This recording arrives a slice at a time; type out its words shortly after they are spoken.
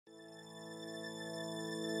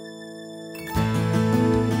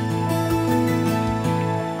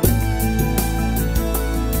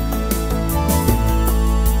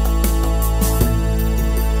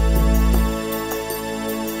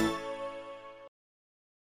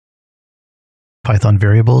Python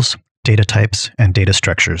variables, data types, and data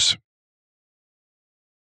structures.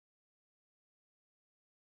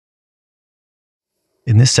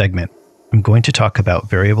 In this segment, I'm going to talk about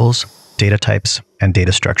variables, data types, and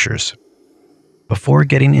data structures. Before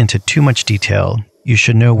getting into too much detail, you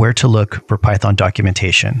should know where to look for Python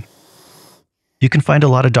documentation. You can find a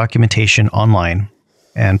lot of documentation online,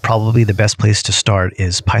 and probably the best place to start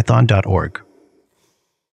is python.org.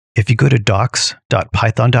 If you go to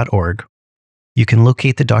docs.python.org, you can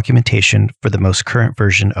locate the documentation for the most current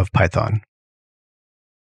version of Python.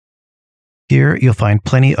 Here, you'll find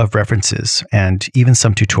plenty of references and even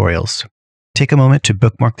some tutorials. Take a moment to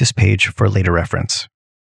bookmark this page for later reference.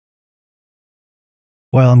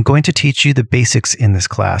 While I'm going to teach you the basics in this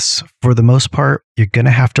class, for the most part, you're going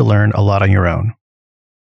to have to learn a lot on your own.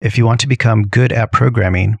 If you want to become good at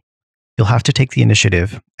programming, you'll have to take the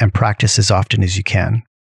initiative and practice as often as you can.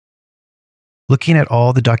 Looking at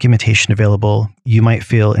all the documentation available, you might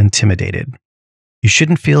feel intimidated. You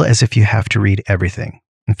shouldn't feel as if you have to read everything.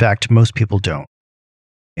 In fact, most people don't.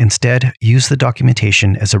 Instead, use the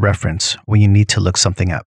documentation as a reference when you need to look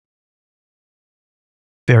something up.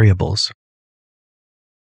 Variables.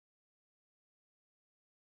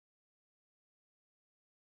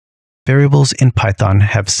 Variables in Python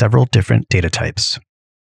have several different data types.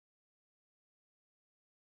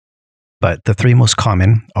 But the three most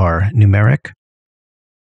common are numeric,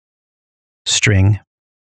 string,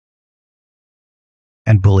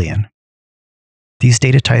 and Boolean. These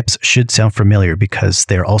data types should sound familiar because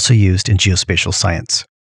they're also used in geospatial science.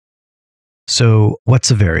 So,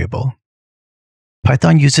 what's a variable?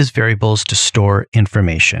 Python uses variables to store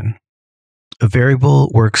information. A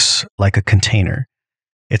variable works like a container.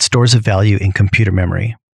 It stores a value in computer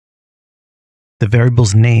memory. The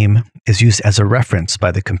variable's name is used as a reference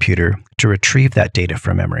by the computer to retrieve that data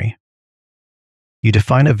from memory. You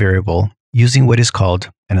define a variable using what is called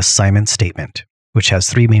an assignment statement, which has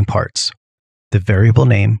three main parts: the variable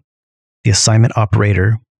name, the assignment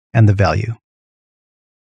operator, and the value.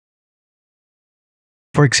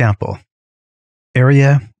 For example,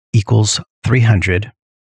 area equals 300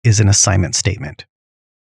 is an assignment statement.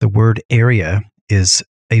 The word area is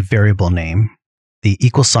a variable name. The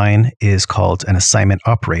equal sign is called an assignment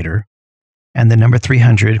operator, and the number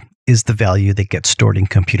 300 is the value that gets stored in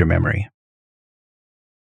computer memory.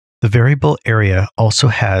 The variable area also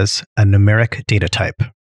has a numeric data type.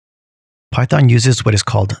 Python uses what is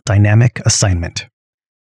called dynamic assignment.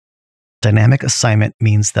 Dynamic assignment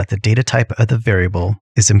means that the data type of the variable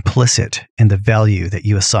is implicit in the value that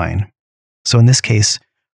you assign. So in this case,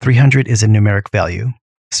 300 is a numeric value.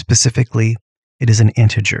 Specifically, it is an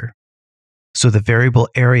integer. So the variable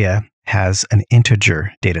area has an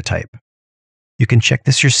integer data type. You can check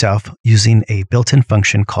this yourself using a built-in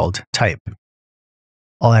function called type.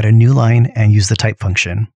 I'll add a new line and use the type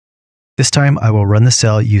function. This time I will run the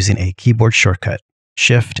cell using a keyboard shortcut,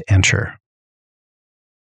 Shift-Enter.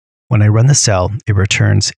 When I run the cell, it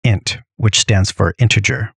returns int, which stands for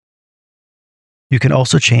integer. You can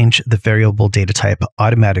also change the variable data type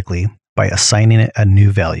automatically by assigning it a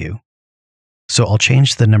new value. So I'll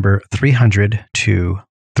change the number 300 to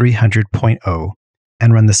 300.0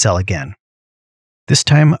 and run the cell again. This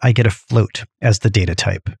time I get a float as the data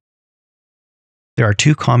type. There are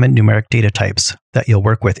two common numeric data types that you'll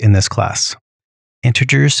work with in this class: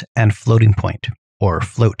 integers and floating point, or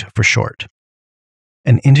float for short.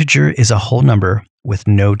 An integer is a whole number with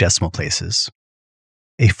no decimal places.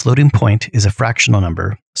 A floating point is a fractional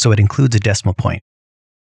number, so it includes a decimal point.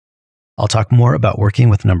 I'll talk more about working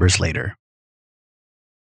with numbers later.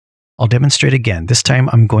 I'll demonstrate again. This time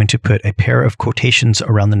I'm going to put a pair of quotations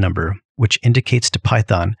around the number, which indicates to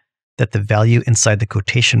Python that the value inside the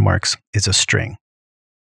quotation marks is a string.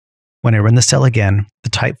 When I run the cell again, the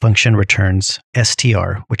type function returns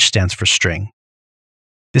str, which stands for string.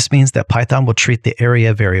 This means that Python will treat the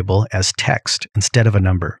area variable as text instead of a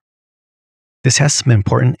number. This has some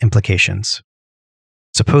important implications.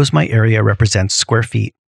 Suppose my area represents square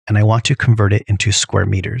feet, and I want to convert it into square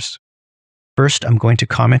meters. First, I'm going to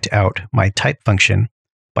comment out my type function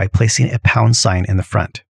by placing a pound sign in the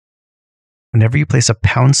front. Whenever you place a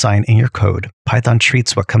pound sign in your code, Python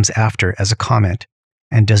treats what comes after as a comment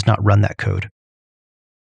and does not run that code.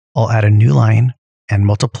 I'll add a new line and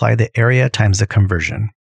multiply the area times the conversion.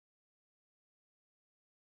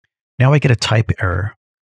 Now I get a type error.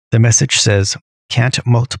 The message says, "Can't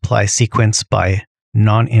multiply sequence by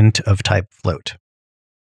non-int of type float."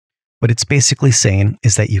 What it's basically saying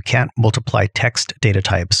is that you can't multiply text data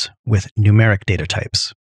types with numeric data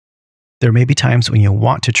types. There may be times when you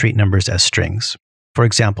want to treat numbers as strings. For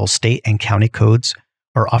example, state and county codes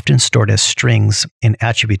are often stored as strings in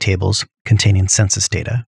attribute tables containing census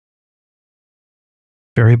data.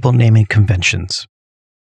 Variable naming conventions.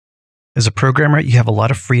 As a programmer, you have a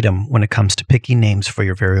lot of freedom when it comes to picking names for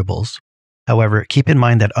your variables. However, keep in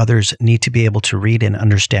mind that others need to be able to read and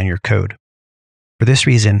understand your code. For this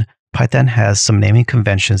reason, Python has some naming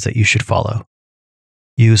conventions that you should follow.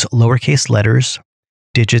 Use lowercase letters,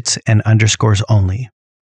 digits, and underscores only.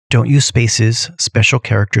 Don't use spaces, special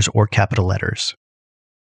characters, or capital letters.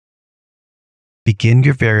 Begin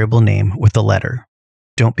your variable name with a letter.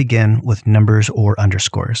 Don't begin with numbers or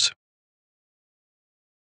underscores.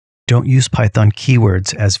 Don't use Python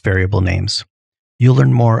keywords as variable names. You'll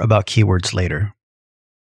learn more about keywords later.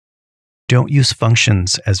 Don't use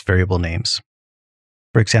functions as variable names.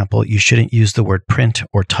 For example, you shouldn't use the word print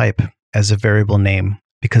or type as a variable name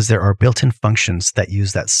because there are built-in functions that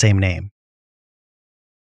use that same name.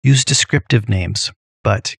 Use descriptive names,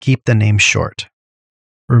 but keep the name short.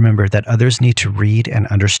 Remember that others need to read and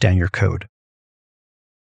understand your code.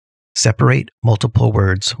 Separate multiple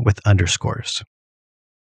words with underscores.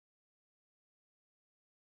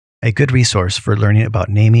 A good resource for learning about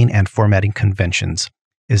naming and formatting conventions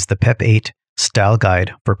is the PEP 8 Style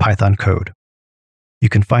Guide for Python Code. You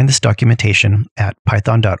can find this documentation at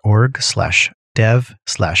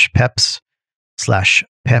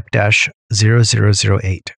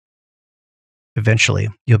python.org/dev/pep/pep-0008. Eventually,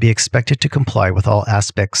 you'll be expected to comply with all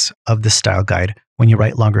aspects of the style guide when you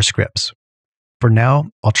write longer scripts. For now,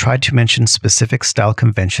 I'll try to mention specific style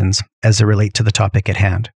conventions as they relate to the topic at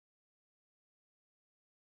hand.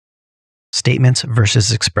 Statements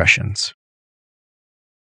versus expressions.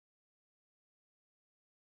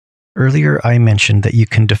 Earlier, I mentioned that you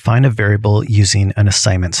can define a variable using an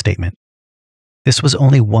assignment statement. This was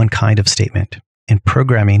only one kind of statement. In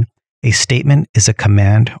programming, a statement is a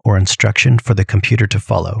command or instruction for the computer to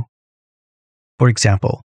follow. For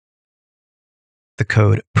example, the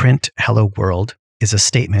code print hello world is a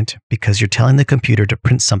statement because you're telling the computer to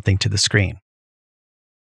print something to the screen.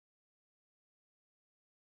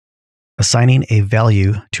 Assigning a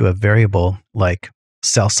value to a variable like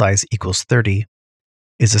cell size equals 30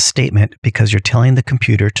 is a statement because you're telling the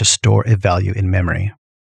computer to store a value in memory.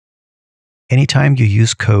 Anytime you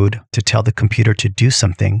use code to tell the computer to do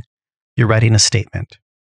something, you're writing a statement.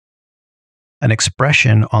 An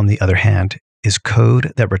expression, on the other hand, is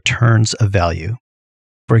code that returns a value.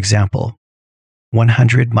 For example,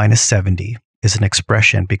 100 minus 70 is an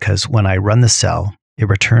expression because when I run the cell, it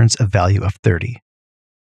returns a value of 30.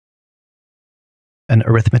 An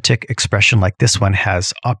arithmetic expression like this one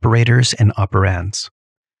has operators and operands.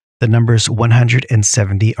 The numbers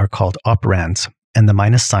 170 are called operands, and the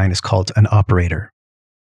minus sign is called an operator.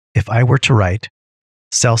 If I were to write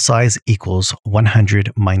cell size equals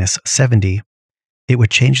 100 minus 70, it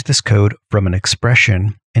would change this code from an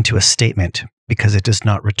expression into a statement because it does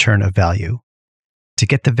not return a value. To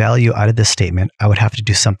get the value out of this statement, I would have to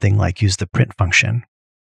do something like use the print function.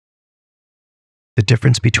 The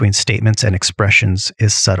difference between statements and expressions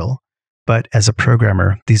is subtle, but as a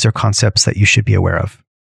programmer, these are concepts that you should be aware of.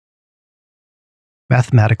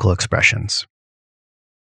 Mathematical expressions.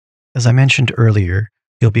 As I mentioned earlier,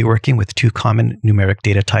 you'll be working with two common numeric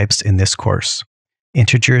data types in this course,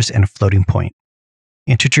 integers and floating point.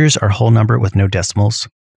 Integers are whole number with no decimals.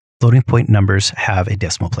 Floating point numbers have a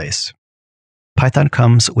decimal place. Python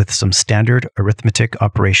comes with some standard arithmetic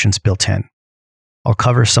operations built in. I'll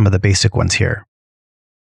cover some of the basic ones here.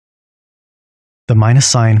 The minus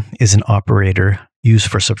sign is an operator used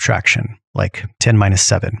for subtraction, like 10 minus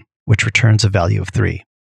 7, which returns a value of 3.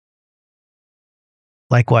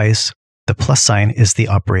 Likewise, the plus sign is the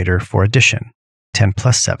operator for addition, 10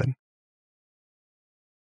 plus 7.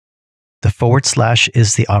 The forward slash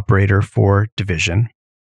is the operator for division.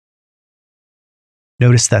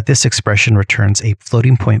 Notice that this expression returns a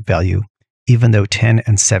floating point value, even though 10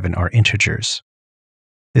 and 7 are integers.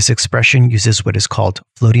 This expression uses what is called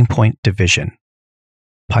floating point division.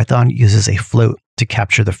 Python uses a float to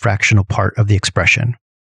capture the fractional part of the expression.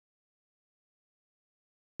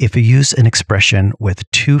 If you use an expression with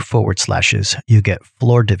 2 forward slashes, you get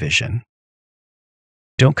floor division.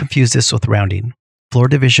 Don't confuse this with rounding. Floor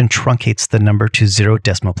division truncates the number to 0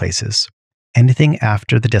 decimal places. Anything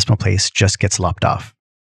after the decimal place just gets lopped off.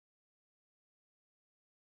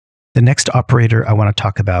 The next operator I want to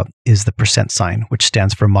talk about is the percent sign, which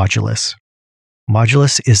stands for modulus.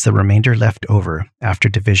 Modulus is the remainder left over after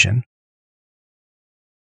division.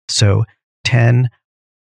 So 10%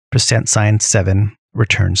 sign 7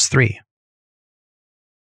 returns 3.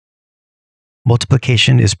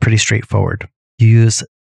 Multiplication is pretty straightforward. You use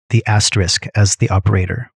the asterisk as the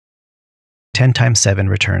operator. 10 times 7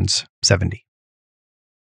 returns 70.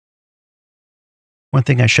 One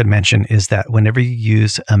thing I should mention is that whenever you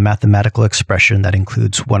use a mathematical expression that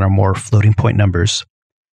includes one or more floating point numbers,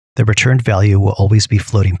 the returned value will always be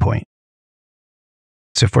floating point.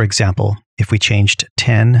 So for example, if we changed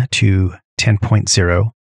 10 to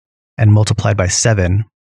 10.0 and multiplied by 7,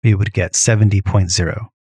 we would get 70.0.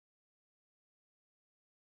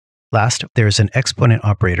 Last, there is an exponent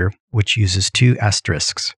operator which uses two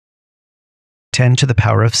asterisks. 10 to the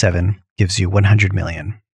power of 7 gives you 100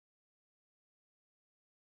 million.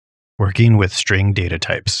 Working with string data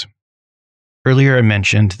types. Earlier I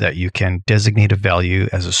mentioned that you can designate a value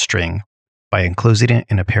as a string by enclosing it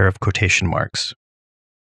in a pair of quotation marks.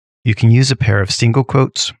 You can use a pair of single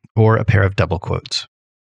quotes or a pair of double quotes.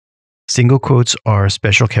 Single quotes are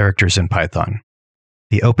special characters in Python.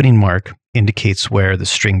 The opening mark indicates where the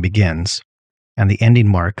string begins, and the ending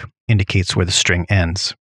mark indicates where the string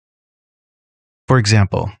ends. For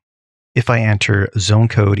example, if I enter zone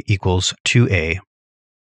code equals 2A,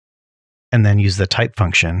 and then use the type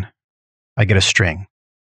function, I get a string.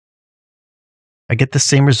 I get the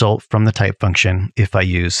same result from the type function if I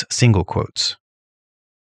use single quotes.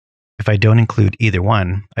 If I don't include either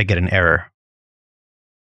one, I get an error.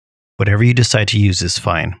 Whatever you decide to use is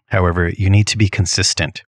fine. However, you need to be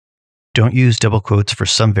consistent. Don't use double quotes for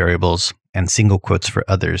some variables and single quotes for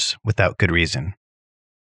others without good reason.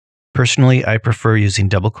 Personally, I prefer using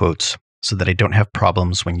double quotes so that I don't have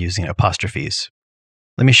problems when using apostrophes.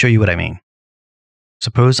 Let me show you what I mean.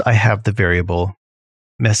 Suppose I have the variable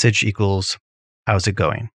message equals how's it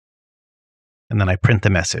going? And then I print the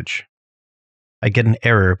message. I get an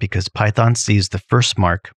error because Python sees the first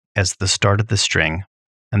mark as the start of the string,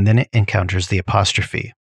 and then it encounters the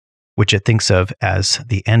apostrophe, which it thinks of as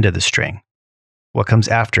the end of the string. What comes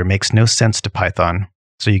after makes no sense to Python,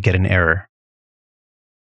 so you get an error.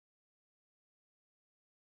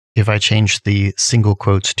 If I change the single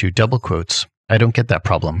quotes to double quotes, I don't get that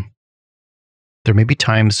problem. There may be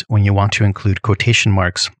times when you want to include quotation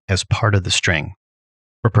marks as part of the string,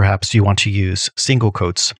 or perhaps you want to use single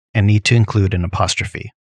quotes and need to include an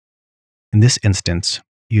apostrophe. In this instance,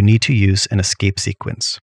 you need to use an escape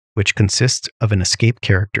sequence, which consists of an escape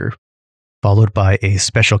character followed by a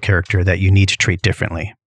special character that you need to treat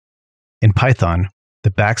differently. In Python, the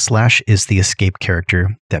backslash is the escape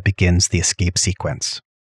character that begins the escape sequence.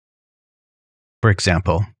 For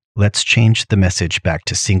example, let's change the message back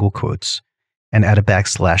to single quotes and add a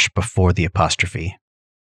backslash before the apostrophe.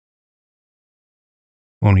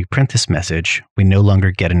 When we print this message, we no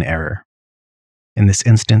longer get an error. In this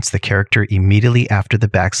instance, the character immediately after the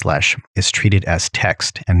backslash is treated as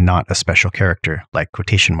text and not a special character like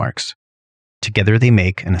quotation marks. Together they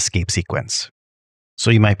make an escape sequence.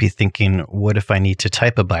 So you might be thinking, what if I need to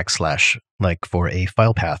type a backslash, like for a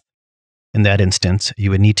file path? In that instance,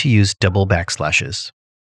 you would need to use double backslashes.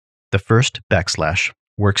 The first backslash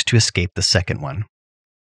works to escape the second one.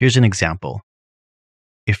 Here's an example.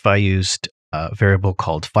 If I used a variable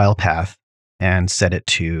called file path and set it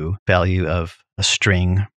to value of a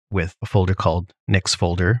string with a folder called Nix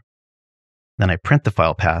folder, then I print the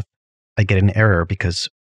file path, I get an error because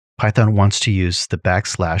Python wants to use the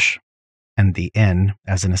backslash and the n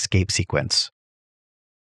as an escape sequence.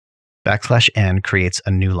 \n creates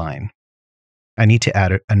a new line. I need to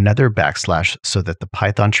add another backslash so that the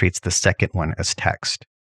Python treats the second one as text.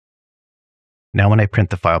 Now when I print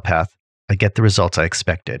the file path, I get the results I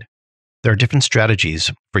expected. There are different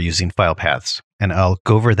strategies for using file paths, and I'll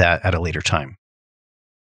go over that at a later time.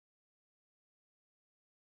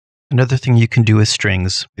 Another thing you can do with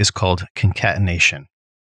strings is called concatenation.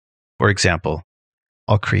 For example,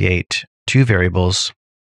 I'll create two variables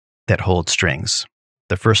that hold strings.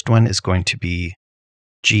 The first one is going to be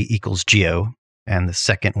g equals geo, and the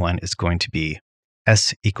second one is going to be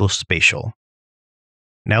s equals spatial.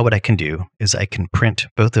 Now what I can do is I can print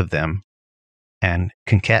both of them and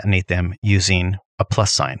concatenate them using a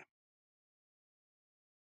plus sign.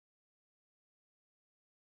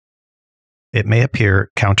 It may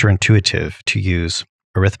appear counterintuitive to use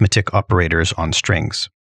arithmetic operators on strings.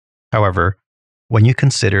 However, when you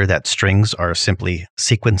consider that strings are simply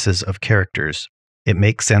sequences of characters, it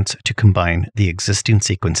makes sense to combine the existing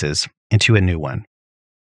sequences into a new one.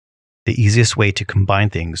 The easiest way to combine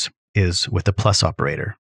things is with a plus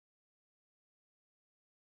operator.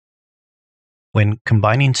 When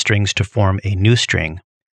combining strings to form a new string,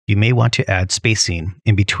 you may want to add spacing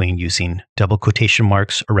in between using double quotation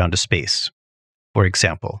marks around a space. For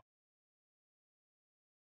example,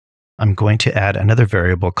 I'm going to add another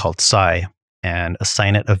variable called sci and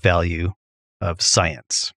assign it a value of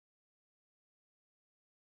science.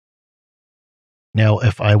 Now,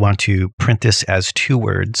 if I want to print this as two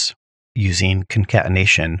words using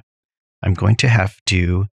concatenation, I'm going to have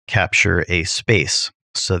to capture a space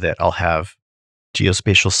so that I'll have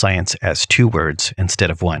geospatial science as 2 words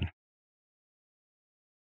instead of 1.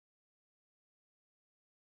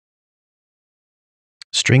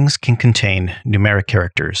 Strings can contain numeric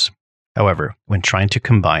characters. However, when trying to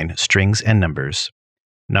combine strings and numbers,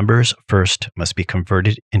 numbers first must be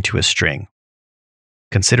converted into a string.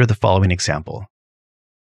 Consider the following example.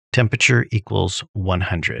 Temperature equals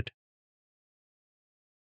 100.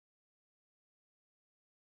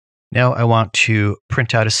 Now I want to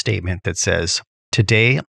print out a statement that says,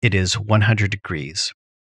 today it is 100 degrees,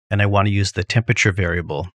 and I want to use the temperature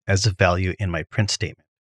variable as a value in my print statement.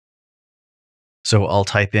 So I'll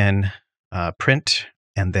type in print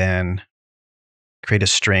and then create a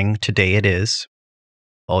string, today it is.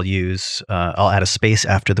 I'll add a space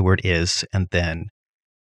after the word is, and then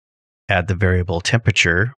add the variable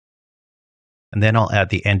temperature, and then I'll add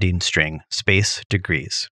the ending string, space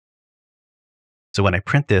degrees. So when I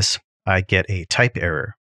print this, I get a type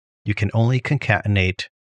error. You can only concatenate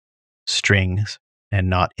strings and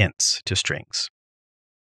not ints to strings.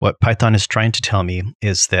 What Python is trying to tell me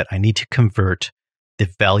is that I need to convert the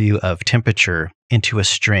value of temperature into a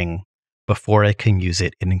string before I can use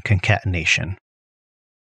it in concatenation.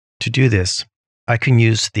 To do this, I can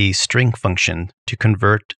use the string function to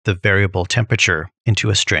convert the variable temperature into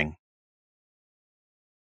a string.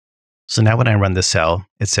 So now when I run the cell,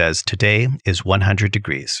 it says today is 100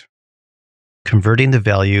 degrees. Converting the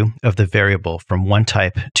value of the variable from one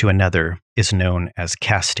type to another is known as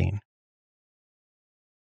casting.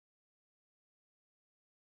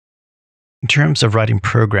 In terms of writing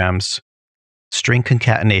programs, string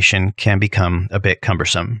concatenation can become a bit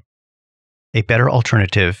cumbersome. A better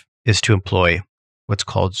alternative is to employ what's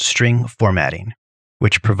called string formatting,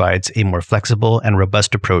 which provides a more flexible and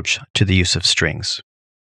robust approach to the use of strings.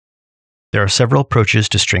 There are several approaches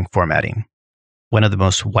to string formatting. One of the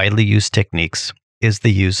most widely used techniques is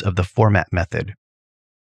the use of the format method.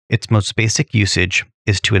 Its most basic usage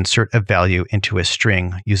is to insert a value into a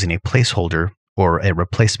string using a placeholder or a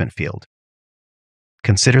replacement field.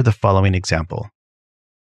 Consider the following example.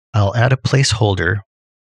 I'll add a placeholder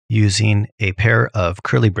using a pair of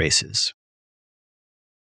curly braces.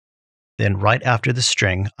 Then right after the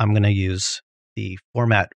string, I'm going to use the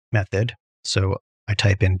format method. So I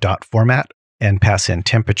type in .format and pass in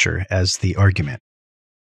temperature as the argument.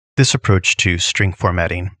 This approach to string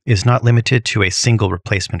formatting is not limited to a single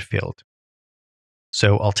replacement field.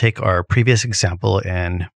 So I'll take our previous example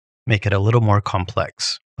and make it a little more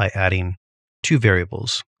complex by adding 2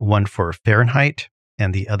 variables, one for Fahrenheit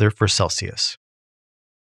and the other for Celsius.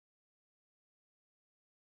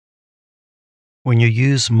 When you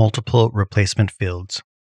use multiple replacement fields,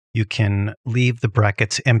 you can leave the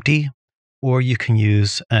brackets empty, or you can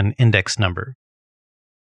use an index number.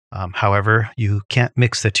 However, you can't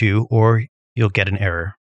mix the two, or you'll get an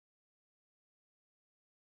error.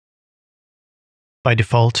 By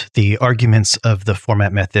default, the arguments of the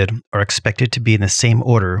format method are expected to be in the same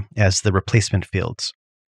order as the replacement fields.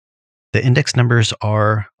 The index numbers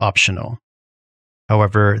are optional.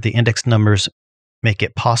 However, the index numbers make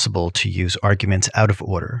it possible to use arguments out of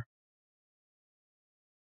order.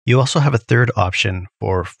 You also have a third option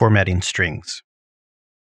for formatting strings.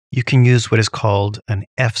 You can use what is called an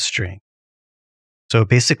F string. So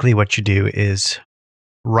basically what you do is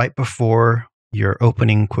right before your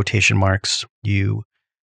opening quotation marks, you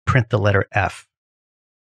print the letter F.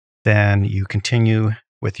 Then you continue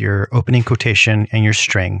with your opening quotation and your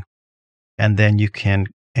string, and then you can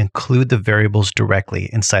include the variables directly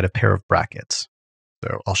inside a pair of brackets.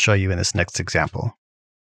 So I'll show you in this next example.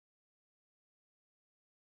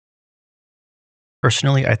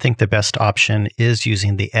 Personally, I think the best option is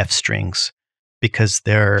using the F strings because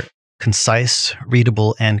they're concise,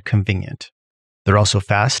 readable, and convenient. They're also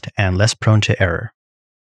fast and less prone to error.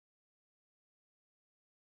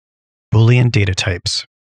 Boolean data types.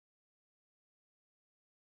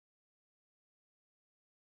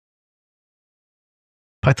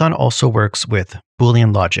 Python also works with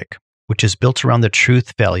Boolean logic, which is built around the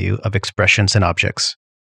truth value of expressions and objects.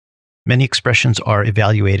 Many expressions are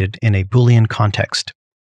evaluated in a Boolean context,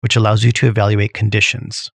 which allows you to evaluate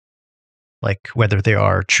conditions, like whether they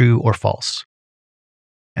are true or false.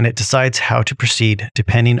 And it decides how to proceed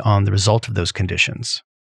depending on the result of those conditions.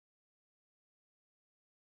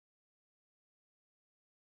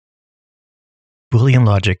 Boolean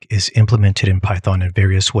logic is implemented in Python in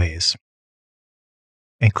various ways,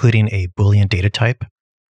 including a Boolean data type,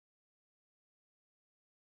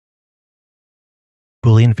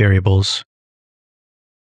 Boolean variables,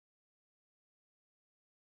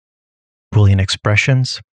 Boolean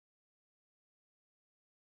expressions,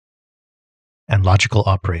 and logical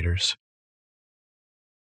operators.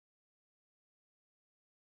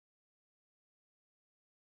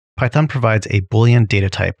 Python provides a Boolean data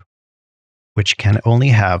type, which can only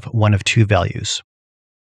have one of two values: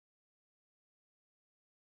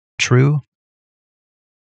 true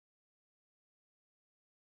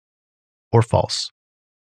or false.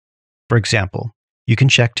 For example, you can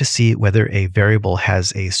check to see whether a variable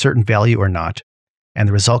has a certain value or not, and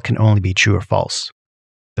the result can only be true or false.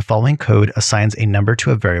 The following code assigns a number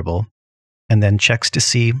to a variable and then checks to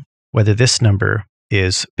see whether this number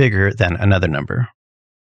is bigger than another number.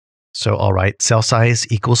 So I'll write cell size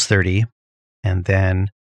equals 30, and then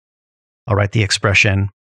I'll write the expression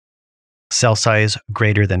cell size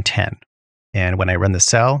greater than 10. And when I run the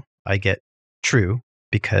cell, I get true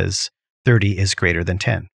because 30 is greater than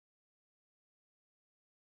 10.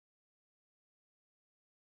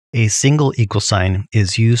 A single equal sign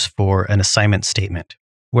is used for an assignment statement,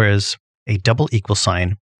 whereas a double equal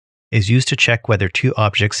sign is used to check whether two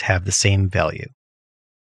objects have the same value.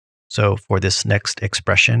 So for this next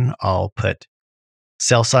expression, I'll put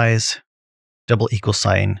cell size double equal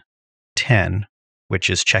sign 10, which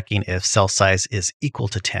is checking if cell size is equal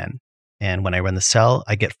to 10. And when I run the cell,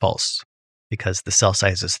 I get false because the cell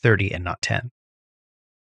size is 30 and not 10.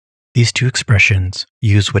 These two expressions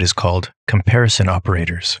use what is called comparison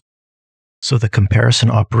operators. So the comparison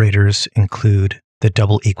operators include the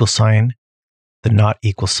double equal sign, the not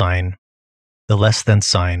equal sign, the less than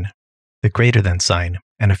sign, the greater than sign,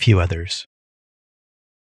 and a few others.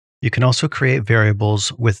 You can also create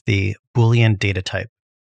variables with the Boolean data type.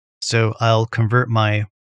 So I'll convert my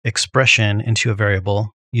expression into a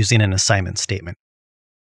variable using an assignment statement.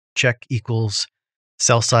 Check equals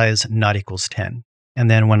cell size not equals 10. And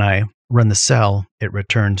then when I run the cell, it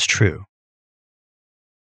returns true.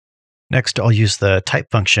 Next, I'll use the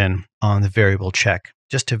type function on the variable check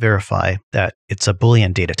just to verify that it's a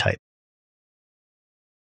Boolean data type.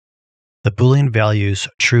 The Boolean values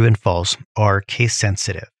true and false are case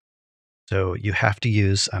sensitive. So you have to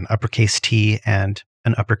use an uppercase T and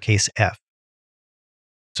an uppercase F.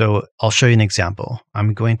 So I'll show you an example.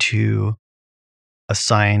 I'm going to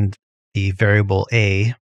assign the variable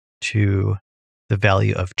A to the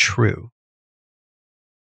value of true.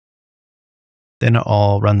 Then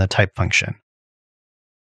I'll run the type function.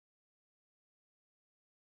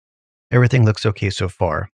 Everything looks okay so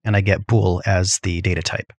far, and I get bool as the data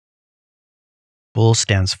type. Bool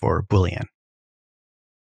stands for Boolean.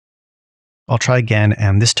 I'll try again,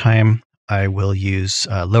 and this time I will use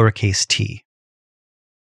lowercase t.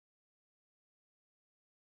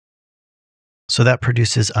 So that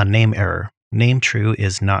produces a name error. Name true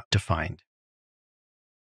is not defined.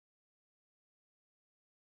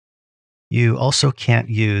 You also can't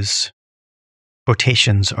use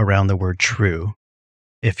quotations around the word true.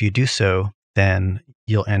 If you do so, then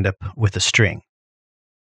you'll end up with a string.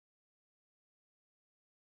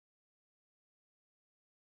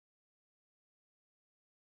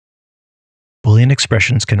 Boolean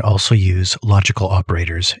expressions can also use logical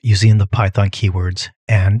operators using the Python keywords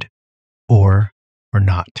and, or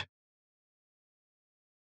not.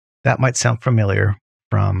 That might sound familiar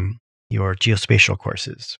from your geospatial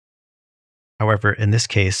courses. However, in this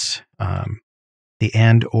case, the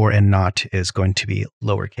and, or, and not is going to be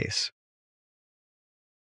lowercase.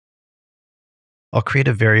 I'll create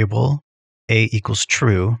a variable, a equals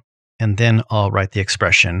true, and then I'll write the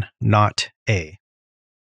expression not a.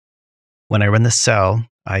 When I run the cell,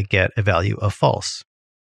 I get a value of false.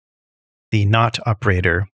 The not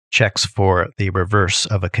operator checks for the reverse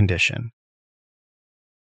of a condition.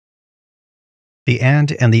 The and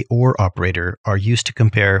the or operator are used to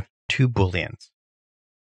compare two Booleans.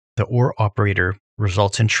 The or operator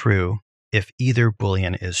results in true if either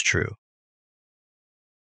Boolean is true.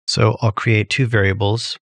 So I'll create two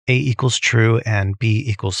variables, a equals true and b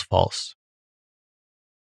equals false.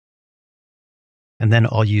 And then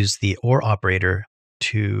I'll use the or operator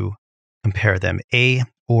to compare them, a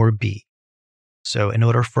or b. So in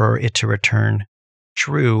order for it to return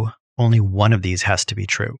true, only one of these has to be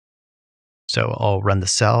true. So I'll run the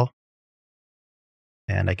cell,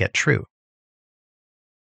 and I get true.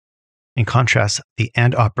 In contrast, the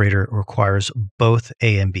AND operator requires both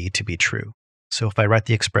A and B to be true. So if I write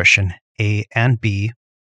the expression A and B,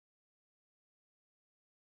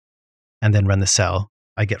 and then run the cell,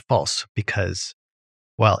 I get false because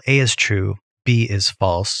while A is true, B is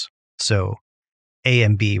false. So A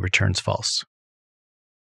and B returns false.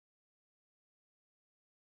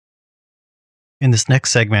 In this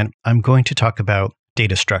next segment, I'm going to talk about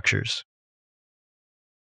data structures.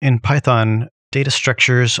 In Python, data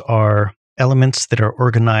structures are elements that are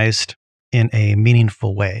organized in a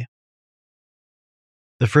meaningful way.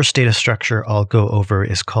 The first data structure I'll go over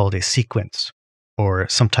is called a sequence, or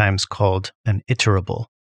sometimes called an iterable.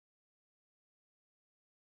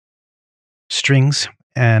 Strings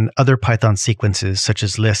and other Python sequences, such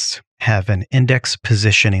as lists, have an index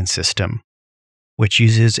positioning system, which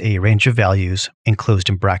uses a range of values enclosed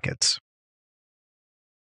in brackets.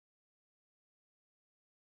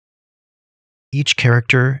 Each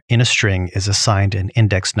character in a string is assigned an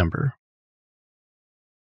index number.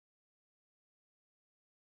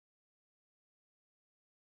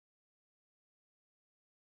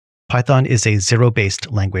 Python is a zero-based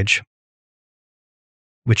language,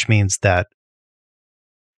 which means that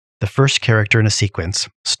the first character in a sequence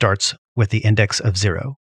starts with the index of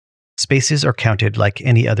 0. Spaces are counted like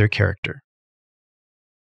any other character.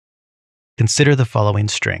 Consider the following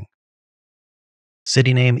string.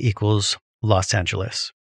 City name equals Los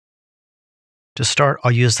Angeles. To start,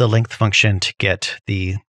 I'll use the length function to get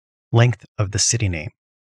the length of the city name.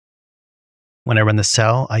 When I run the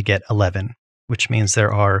cell, I get 11, which means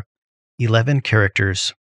there are 11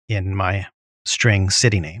 characters in my string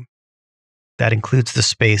city name. That includes the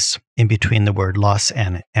space in between the word Los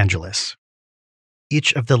and Angeles.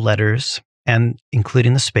 Each of the letters, and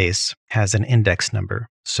including the space, has an index number.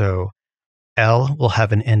 So L will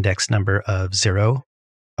have an index number of 0,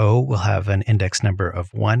 O will have an index number of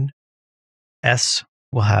 1, S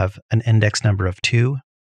will have an index number of 2,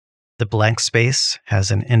 the blank space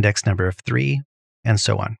has an index number of 3, and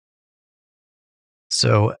so on.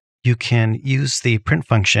 So you can use the print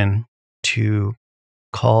function to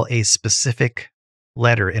call a specific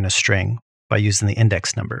letter in a string by using the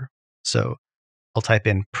index number. So I'll type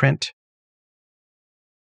in print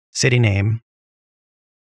city name,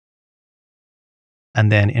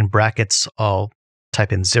 and then in brackets, I'll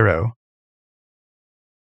type in 0.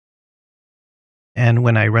 And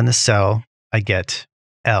when I run the cell, I get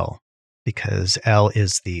L, because L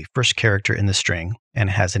is the first character in the string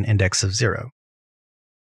and has an index of 0.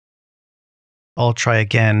 I'll try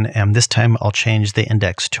again, and this time I'll change the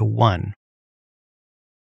index to 1,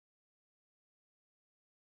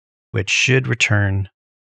 which should return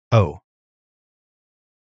O.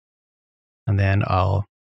 And then I'll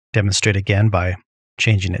demonstrate again by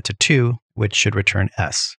changing it to 2, which should return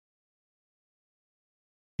S.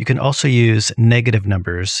 You can also use negative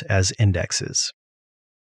numbers as indexes.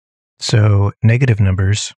 So negative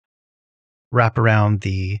numbers wrap around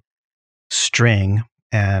the string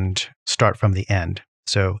and start from the end.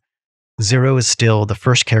 So 0 is still the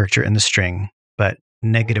first character in the string, but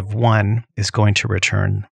 -1 is going to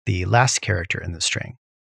return the last character in the string.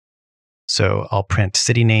 So I'll print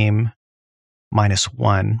city name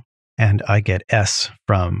 -1, and I get S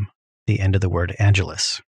from the end of the word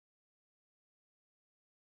Angeles.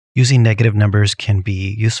 Using negative numbers can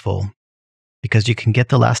be useful because you can get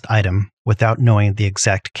the last item without knowing the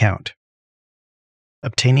exact count.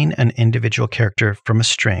 Obtaining an individual character from a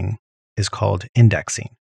string is called indexing.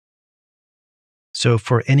 So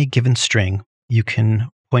for any given string, you can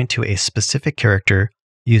point to a specific character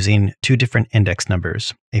using 2 different index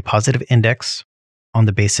numbers, a positive index on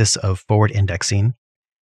the basis of forward indexing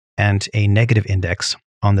and a negative index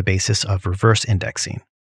on the basis of reverse indexing.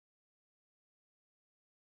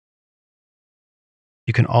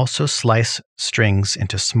 You can also slice strings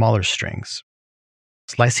into smaller strings.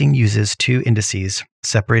 Slicing uses 2 indices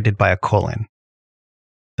separated by a colon.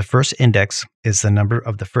 The first index is the number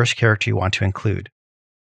of the first character you want to include.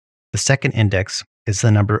 The second index is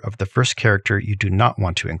the number of the first character you do not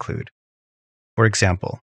want to include. For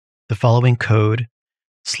example, the following code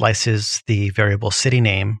slices the variable city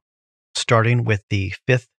name starting with the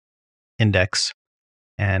 5th index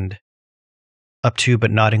and up to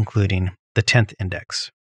but not including the 10th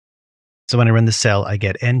index. So when I run the cell, I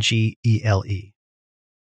get NGELE.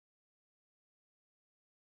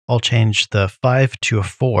 I'll change the 5 to a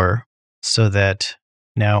 4 so that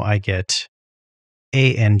now I get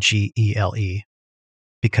ANGELE,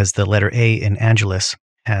 because the letter A in Angeles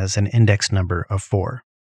has an index number of 4.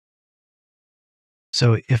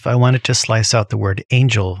 So if I wanted to slice out the word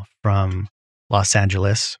angel from Los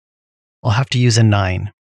Angeles, I'll have to use a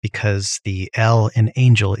 9 because the L in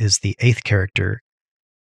angel is the 8th character.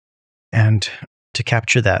 And to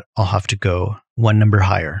capture that, I'll have to go 1 number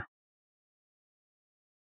higher.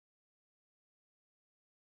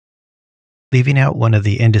 Leaving out one of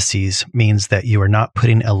the indices means that you are not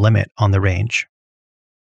putting a limit on the range.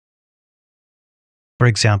 For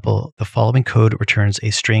example, the following code returns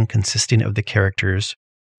a string consisting of the characters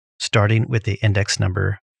starting with the index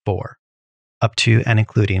number 4, up to and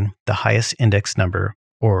including the highest index number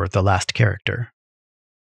or the last character.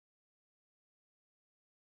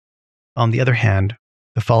 On the other hand,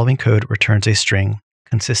 the following code returns a string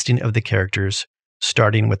consisting of the characters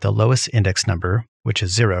starting with the lowest index number, which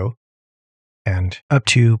is 0, and up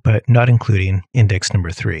to but not including index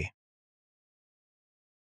number 3.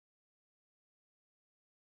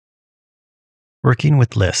 Working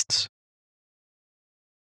with lists.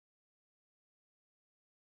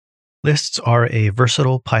 Lists are a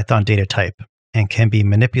versatile Python data type and can be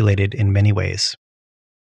manipulated in many ways.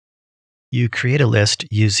 You create a list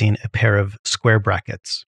using a pair of square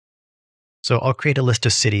brackets. So I'll create a list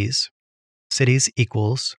of cities. Cities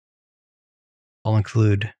equals, I'll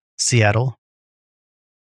include Seattle,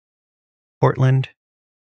 Portland,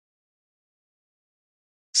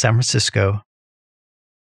 San Francisco,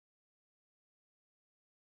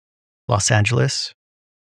 Los Angeles,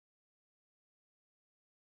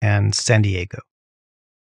 and San Diego.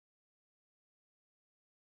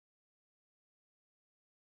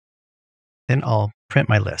 Then I'll print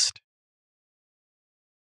my list.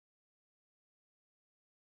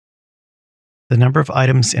 The number of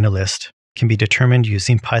items in a list can be determined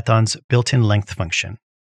using Python's built-in length function.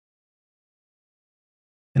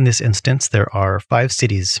 In this instance, there are 5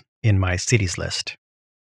 cities in my cities list.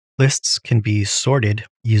 Lists can be sorted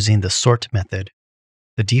using the sort method.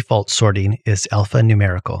 The default sorting is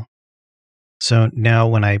alphanumerical. So now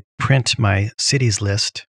when I print my cities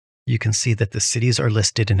list, you can see that the cities are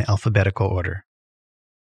listed in alphabetical order.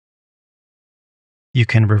 You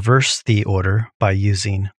can reverse the order by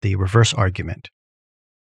using the reverse argument.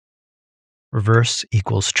 Reverse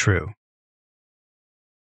equals true.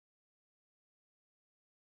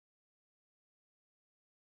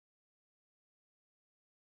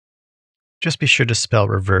 Just be sure to spell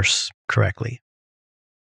reverse correctly.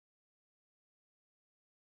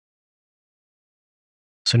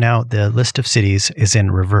 So now the list of cities is in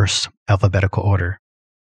reverse alphabetical order.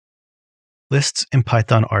 Lists in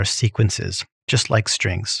Python are sequences, just like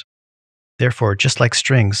strings. Therefore, just like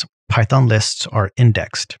strings, Python lists are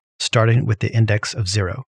indexed, starting with the index of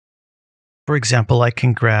 0. For example, I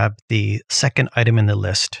can grab the second item in the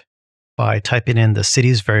list by typing in the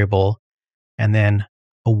cities variable and then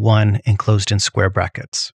a 1 enclosed in square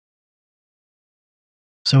brackets.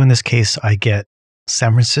 So in this case, I get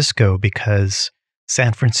San Francisco because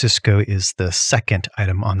San Francisco is the second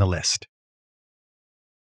item on the list.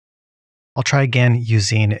 I'll try again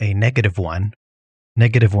using a -1.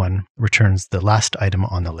 -1 returns the last item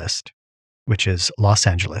on the list, which is Los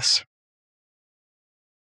Angeles.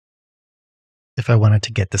 If I wanted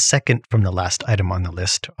to get the second from the last item on the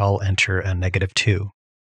list, I'll enter a -2.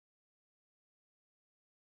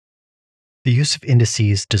 The use of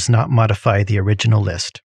indices does not modify the original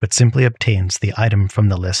list, but simply obtains the item from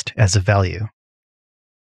the list as a value.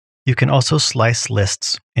 You can also slice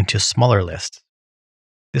lists into smaller lists.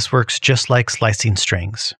 This works just like slicing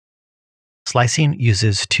strings. Slicing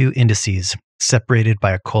uses 2 indices separated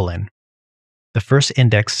by a colon. The first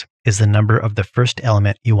index is the number of the first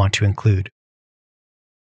element you want to include.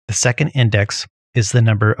 The second index is the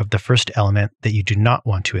number of the first element that you do not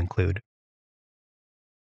want to include.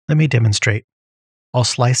 Let me demonstrate. I'll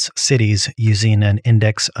slice cities using an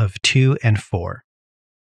index of 2 and 4.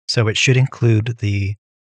 So it should include the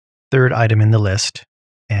third item in the list,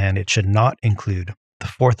 and it should not include the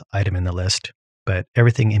fourth item in the list, but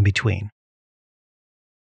everything in between.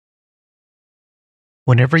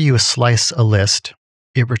 Whenever you slice a list,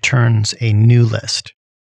 it returns a new list.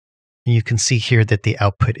 You can see here that the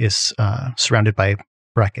output is surrounded by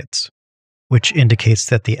brackets, which indicates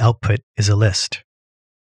that the output is a list.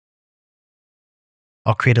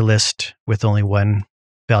 I'll create a list with only one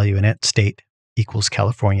value in it, state equals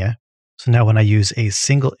California. So now when I use a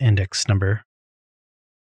single index number,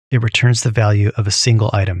 it returns the value of a single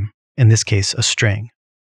item, in this case, a string.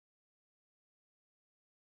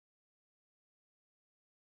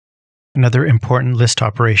 Another important list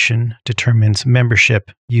operation determines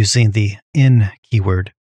membership using the in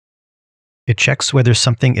keyword. It checks whether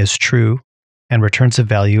something is true and returns a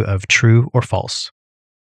value of true or false.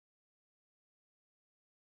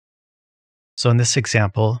 So in this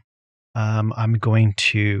example, I'm going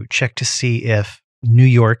to check to see if New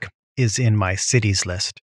York is in my cities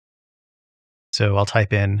list. So I'll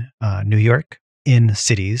type in New York in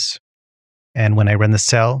cities, and when I run the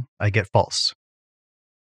cell, I get false.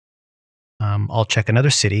 I'll check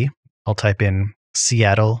another city. I'll type in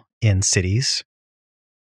Seattle in cities,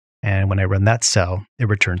 and when I run that cell, it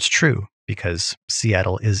returns true because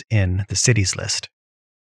Seattle is in the cities list.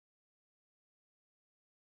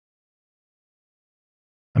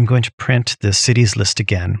 I'm going to print the cities list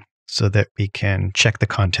again so that we can check the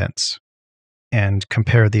contents and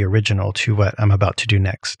compare the original to what I'm about to do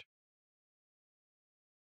next.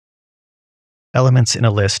 Elements in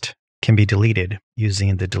a list can be deleted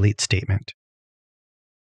using the delete statement.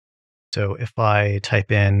 So if I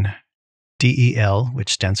type in DEL,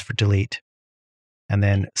 which stands for delete, and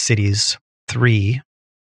then cities 3,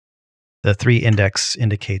 the 3 index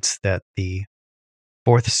indicates that the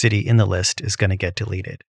 4th city in the list is going to get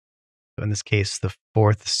deleted. So in this case, the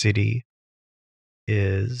 4th city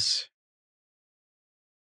is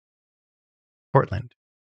Portland.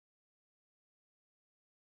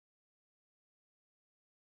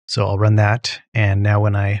 So I'll run that, and now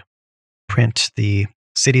when I print the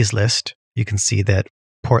cities list, you can see that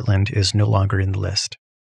Portland is no longer in the list.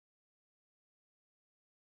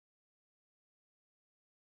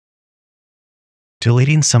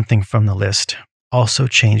 Deleting something from the list also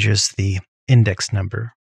changes the index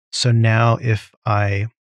number. So now if I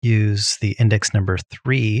use the index number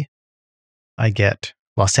 3, I get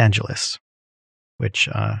Los Angeles, which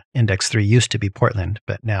index 3 used to be Portland,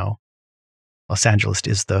 but now Los Angeles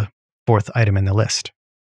is the 4th item in the list.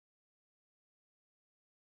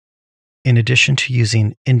 In addition to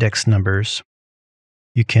using index numbers,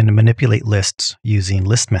 you can manipulate lists using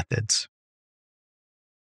list methods.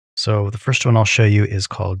 So the first one I'll show you is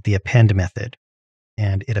called the append method,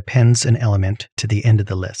 and it appends an element to the end of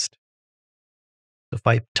the list. So if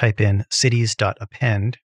I type in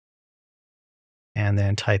cities.append and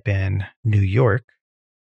then type in New York,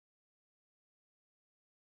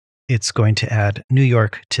 it's going to add New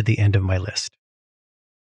York to the end of my list.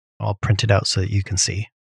 I'll print it out so that you can see.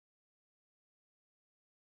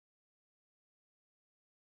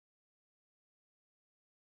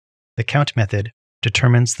 The count method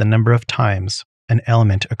determines the number of times an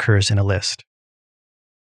element occurs in a list.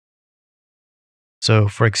 So,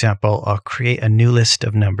 for example, I'll create a new list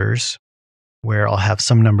of numbers where I'll have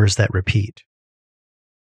some numbers that repeat.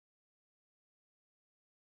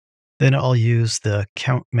 Then I'll use the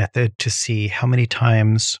count method to see how many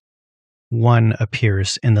times 1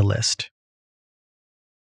 appears in the list.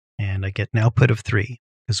 And I get an output of 3,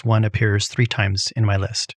 because 1 appears 3 times in my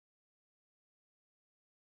list.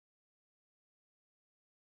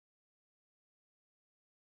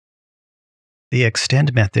 The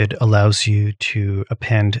extend method allows you to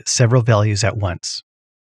append several values at once.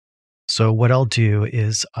 So what I'll do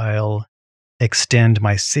is I'll extend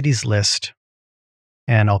my cities list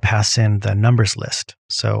and I'll pass in the numbers list.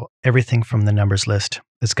 So everything from the numbers list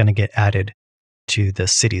is going to get added to the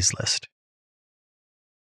cities list.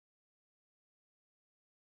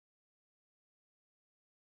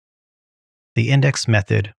 The index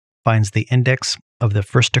method finds the index of the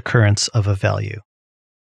first occurrence of a value.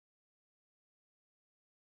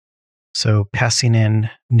 So passing in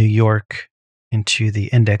New York into the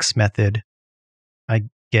index method, I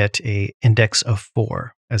get an index of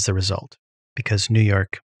 4 as the result, because New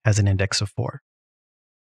York has an index of 4.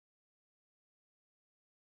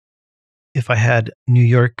 If I had New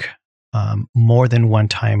York more than one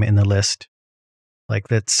time in the list,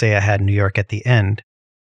 like let's say I had New York at the end,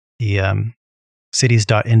 the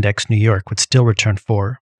cities.index New York would still return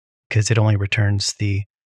 4 because it only returns the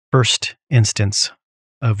first instance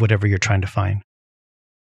of whatever you're trying to find.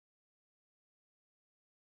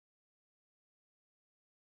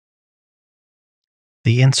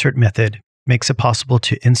 The insert method makes it possible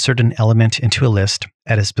to insert an element into a list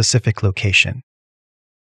at a specific location.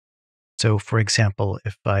 So for example,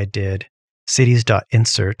 if I did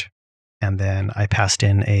cities.insert and then I passed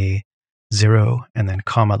in a 0 and then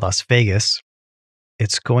comma Las Vegas,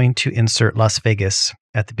 it's going to insert Las Vegas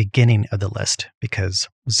at the beginning of the list because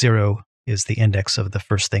 0 is the index of the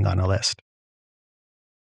first thing on a list.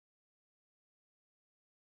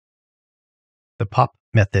 The pop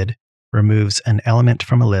method removes an element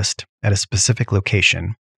from a list at a specific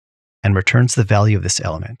location and returns the value of this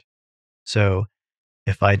element. So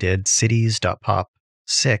if I did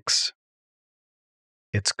cities.pop6,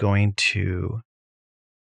 it's going to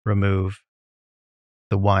remove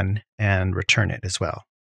the 1 and return it as well.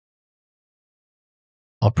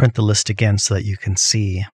 I'll print the list again so that you can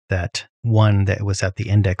see that 1 that was at the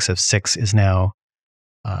index of 6 is now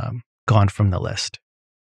gone from the list.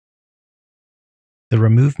 The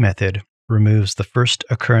remove method removes the first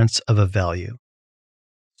occurrence of a value.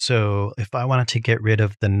 So if I wanted to get rid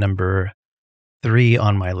of the number 3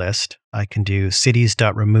 on my list, I can do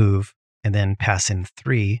cities.remove and then pass in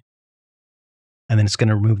 3, and then it's going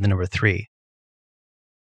to remove the number 3.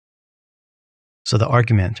 So the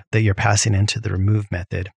argument that you're passing into the remove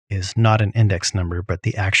method is not an index number, but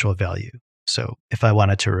the actual value. So if I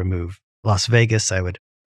wanted to remove Las Vegas, I would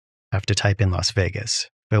have to type in Las Vegas.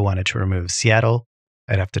 If I wanted to remove Seattle,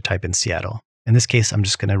 I'd have to type in Seattle. In this case, I'm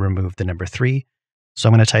just going to remove the number 3. So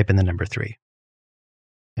I'm going to type in the number 3.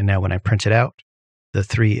 And now when I print it out, the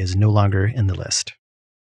 3 is no longer in the list.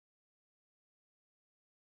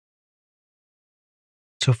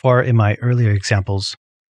 So far in my earlier examples,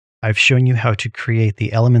 I've shown you how to create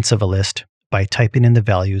the elements of a list by typing in the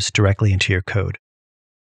values directly into your code.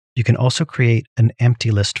 You can also create an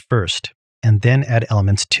empty list first, and then add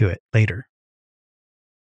elements to it later.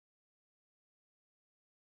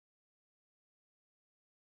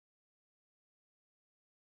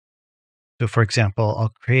 So for example, I'll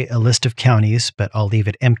create a list of counties, but I'll leave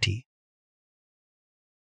it empty.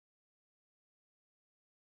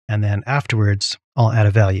 And then afterwards, I'll add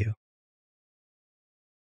a value.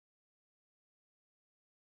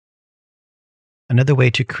 Another way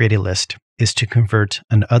to create a list is to convert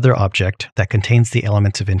an other object that contains the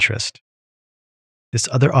elements of interest. This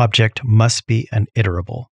other object must be an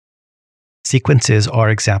iterable. Sequences are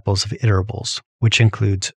examples of iterables, which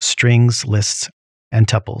includes strings, lists, and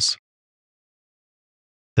tuples.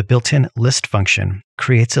 The built-in list function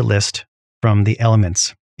creates a list from the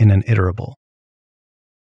elements in an iterable.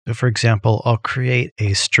 So for example, I'll create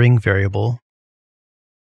a string variable,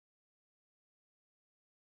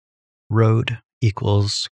 road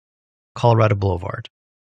equals Colorado Boulevard.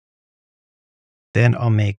 Then I'll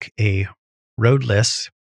make a road list,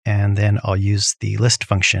 and then I'll use the list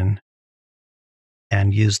function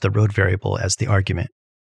and use the road variable as the argument.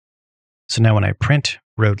 So now when I print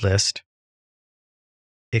road list,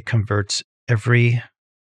 it converts every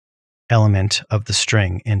element of the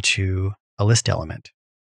string into a list element.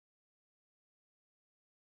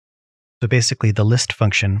 So basically, the list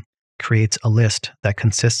function creates a list that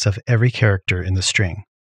consists of every character in the string.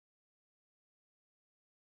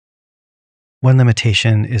 One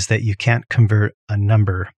limitation is that you can't convert a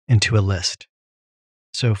number into a list.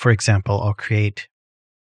 So for example, I'll create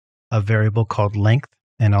a variable called length,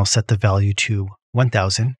 and I'll set the value to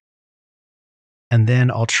 1000. And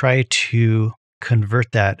then I'll try to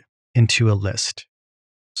convert that into a list.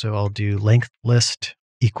 So I'll do length list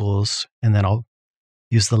equals, and then I'll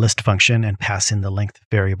use the list function and pass in the length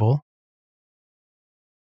variable.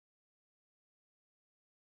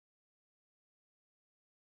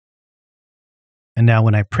 And now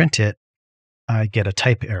when I print it, I get a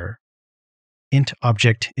type error. Int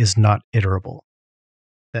object is not iterable.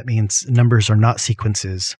 That means numbers are not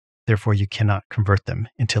sequences, therefore you cannot convert them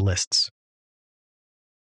into lists.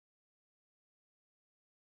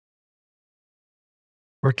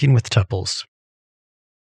 Working with tuples.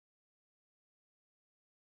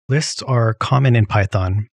 Lists are common in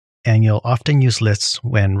Python, and you'll often use lists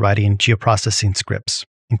when writing geoprocessing scripts,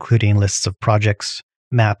 including lists of projects,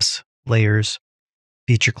 maps, layers,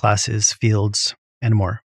 feature classes, fields, and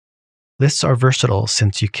more. Lists are versatile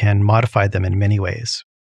since you can modify them in many ways.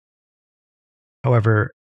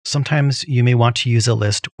 However, sometimes you may want to use a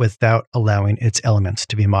list without allowing its elements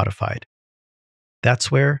to be modified.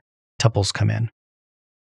 That's where tuples come in.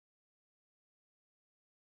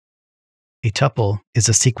 A tuple is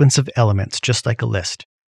a sequence of elements just like a list,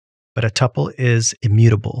 but a tuple is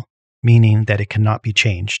immutable, meaning that it cannot be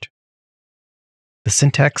changed. The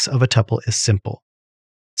syntax of a tuple is simple.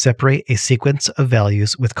 Separate a sequence of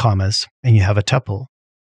values with commas, and you have a tuple.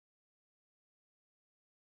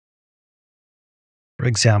 For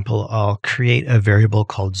example, I'll create a variable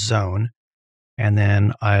called zone, and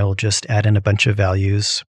then I'll just add in a bunch of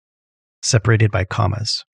values separated by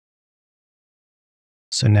commas.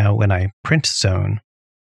 So now when I print zone,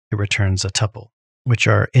 it returns a tuple, which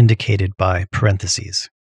are indicated by parentheses.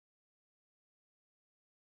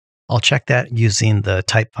 I'll check that using the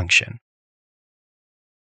type function.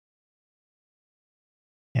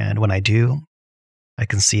 And when I do, I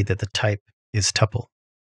can see that the type is tuple.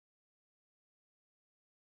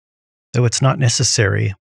 Though it's not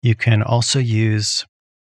necessary, you can also use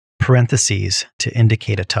parentheses to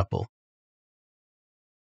indicate a tuple.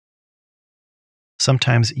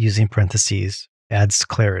 Sometimes using parentheses adds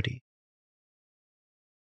clarity.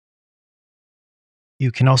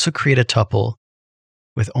 You can also create a tuple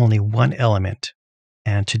with only one element,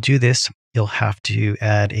 and to do this, you'll have to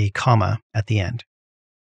add a comma at the end.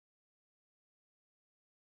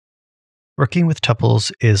 Working with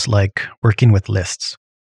tuples is like working with lists.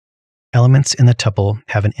 Elements in the tuple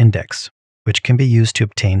have an index, which can be used to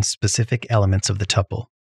obtain specific elements of the tuple.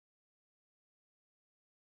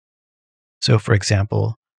 So for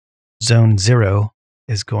example, zone 0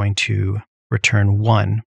 is going to return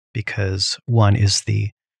 1 because 1 is the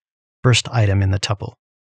first item in the tuple.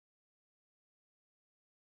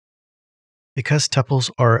 Because tuples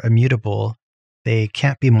are immutable, they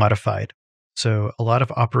can't be modified. So a lot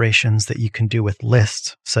of operations that you can do with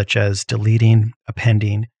lists, such as deleting,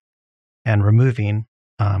 appending, and removing,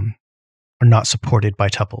 are not supported by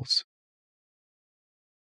tuples.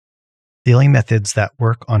 The only methods that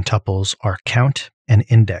work on tuples are count and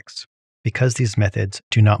index, because these methods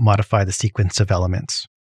do not modify the sequence of elements.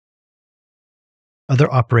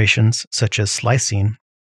 Other operations, such as slicing,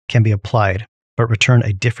 can be applied, but return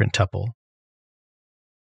a different tuple.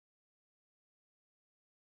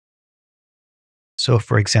 So,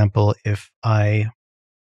 for example, if I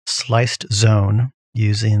sliced zone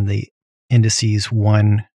using the indices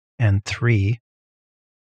 1 and 3,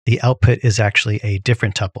 the output is actually a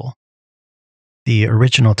different tuple. The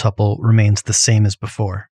original tuple remains the same as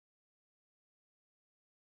before.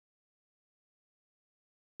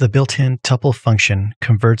 The built-in tuple function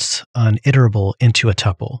converts an iterable into a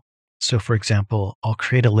tuple. So, for example, I'll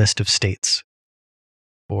create a list of states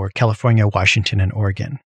for California, Washington, and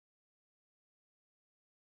Oregon.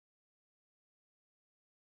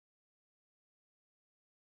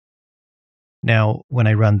 Now, when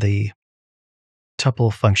I run the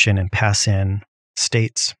tuple function and pass in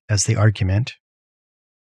states as the argument,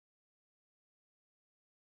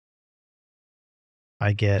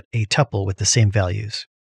 I get a tuple with the same values.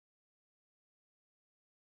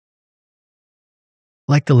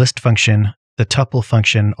 Like the list function, the tuple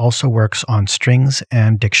function also works on strings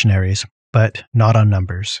and dictionaries, but not on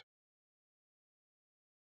numbers.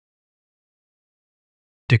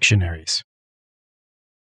 Dictionaries.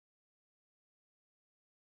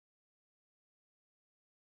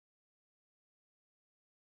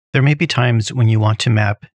 There may be times when you want to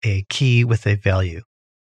map a key with a value.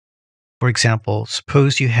 For example,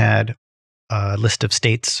 suppose you had a list of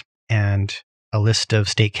states and a list of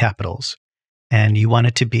state capitals, and you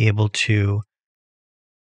wanted to be able to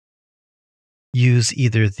use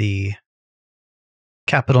either the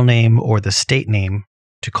capital name or the state name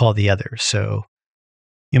to call the other. So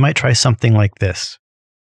you might try something like this.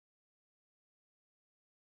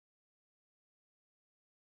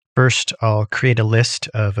 First, I'll create a list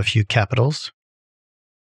of a few capitals.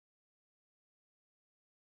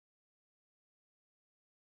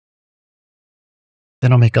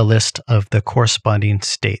 Then I'll make a list of the corresponding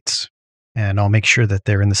states, and I'll make sure that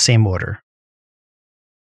they're in the same order.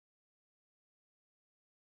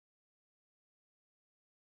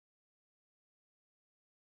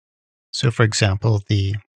 So, for example,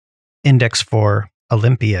 the index for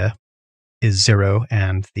Olympia is 0,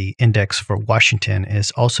 and the index for Washington is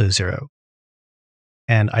also 0.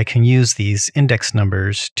 And I can use these index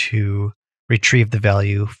numbers to retrieve the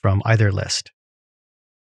value from either list.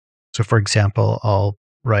 So, for example, I'll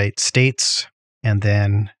write states, and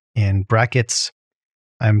then in brackets,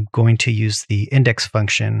 I'm going to use the index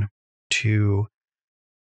function to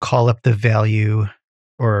call up the value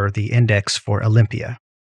or the index for Olympia.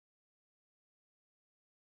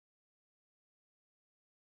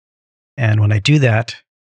 And when I do that,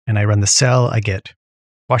 and I run the cell, I get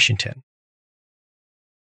Washington.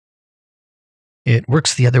 It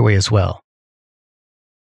works the other way as well.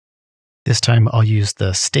 This time I'll use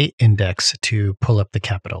the state index to pull up the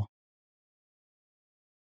capital.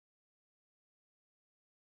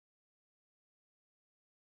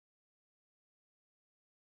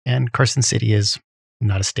 And Carson City is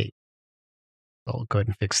not a state. I'll go ahead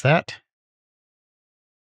and fix that.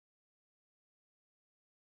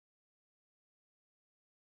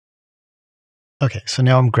 Okay, so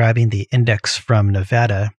now I'm grabbing the index from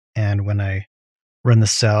Nevada, and when I run the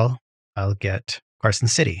cell, I'll get Carson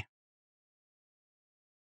City.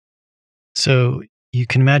 So you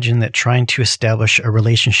can imagine that trying to establish a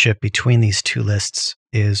relationship between these two lists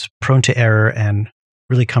is prone to error and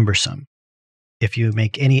really cumbersome. If you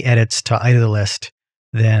make any edits to either list,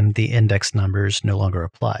 then the index numbers no longer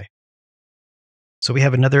apply. So we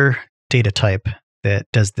have another data type that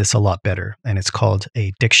does this a lot better, and it's called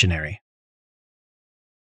a dictionary.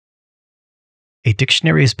 A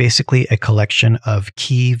dictionary is basically a collection of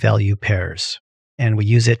key-value pairs, and we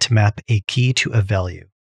use it to map a key to a value.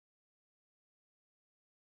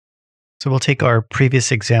 So we'll take our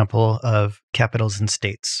previous example of capitals and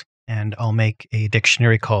states, and I'll make a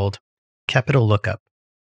dictionary called Capital Lookup.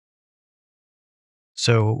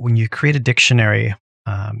 So when you create a dictionary,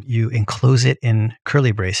 you enclose it in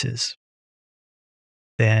curly braces.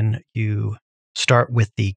 Then you start with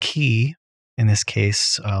the key. In this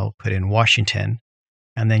case, I'll put in Washington,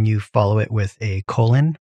 and then you follow it with a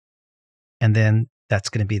colon, and then that's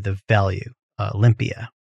going to be the value,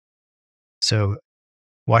 Olympia. So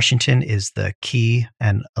Washington is the key,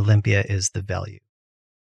 and Olympia is the value.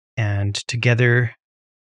 And together,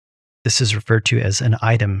 this is referred to as an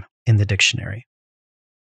item in the dictionary.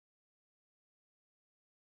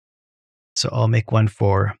 So I'll make one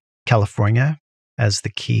for California as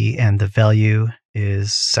the key, and the value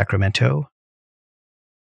is Sacramento.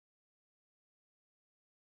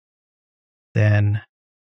 then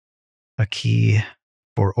a key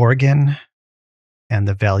for Oregon, and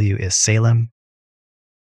the value is Salem.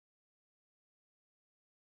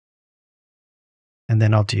 And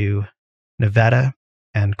then I'll do Nevada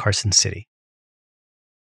and Carson City.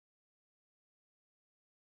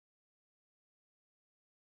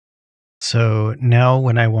 So now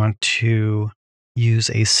when I want to use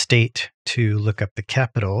a state to look up the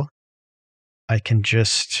capital, I can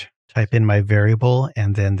just type in my variable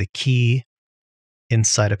and then the key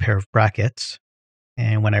inside a pair of brackets.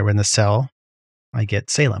 And when I run the cell, I get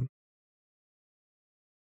Salem.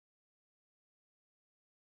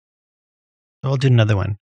 So I'll do another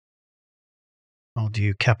one. I'll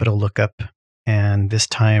do capital lookup, and this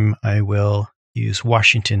time I will use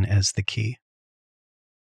Washington as the key.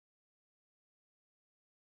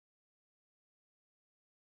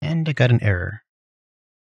 And I got an error.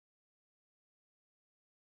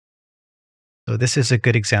 So this is a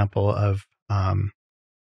good example of how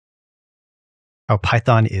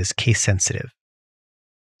Python is case sensitive.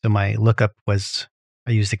 So my lookup was,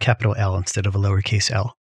 I used a capital L instead of a lowercase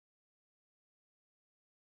l.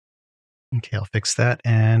 Okay, I'll fix that,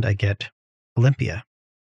 and I get Olympia.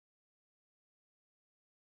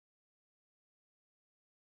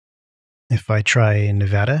 If I try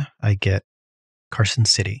Nevada, I get Carson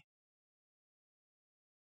City.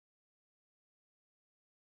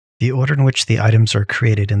 The order in which the items are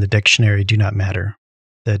created in the dictionary do not matter.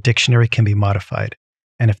 The dictionary can be modified,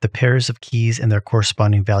 and if the pairs of keys and their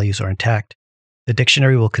corresponding values are intact, the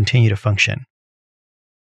dictionary will continue to function.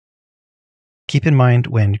 Keep in mind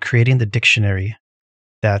when creating the dictionary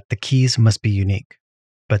that the keys must be unique,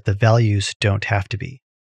 but the values don't have to be.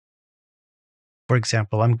 For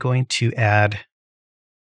example, I'm going to add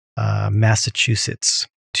Massachusetts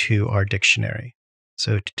to our dictionary.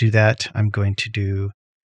 So to do that, I'm going to do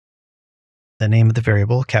the name of the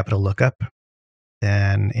variable, capital lookup.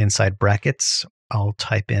 Then inside brackets, I'll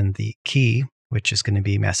type in the key, which is going to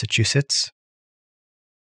be Massachusetts.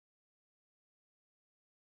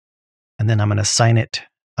 And then I'm going to assign it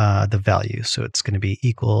the value. So it's going to be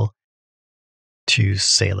equal to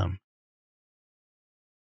Salem.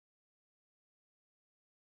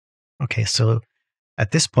 Okay, so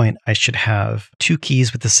at this point, I should have two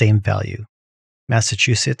keys with the same value.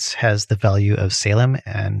 Massachusetts has the value of Salem,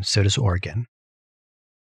 and so does Oregon.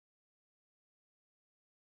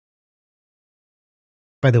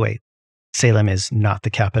 By the way, Salem is not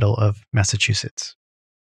the capital of Massachusetts.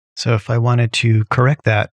 So if I wanted to correct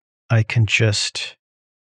that, I can just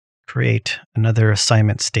create another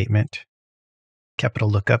assignment statement. Capital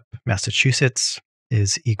lookup Massachusetts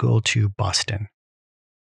is equal to Boston.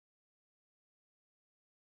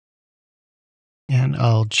 And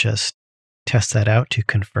I'll just test that out to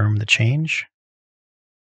confirm the change.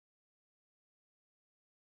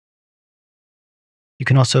 You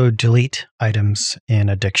can also delete items in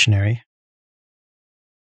a dictionary.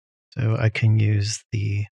 So I can use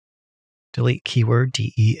the delete keyword,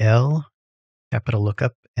 DEL, capital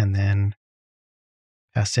lookup, and then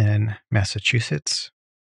pass in Massachusetts.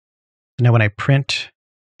 Now when I print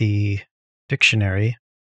the dictionary,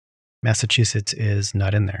 Massachusetts is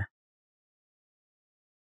not in there.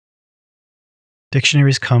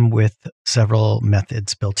 Dictionaries come with several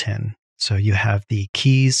methods built in. So you have the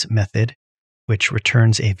keys method, which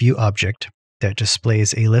returns a view object that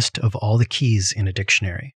displays a list of all the keys in a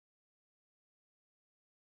dictionary.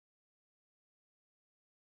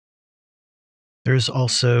 There's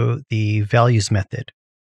also the values method,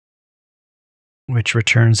 which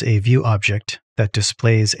returns a view object that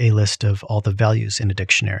displays a list of all the values in a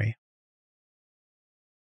dictionary.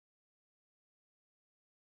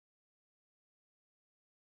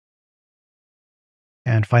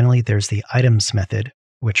 And finally, there's the items method,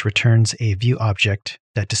 which returns a view object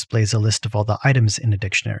that displays a list of all the items in a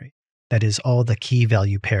dictionary. That is, all the key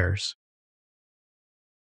value pairs.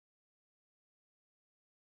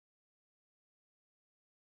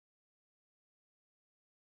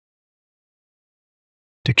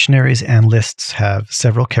 Dictionaries and lists have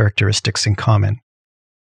several characteristics in common.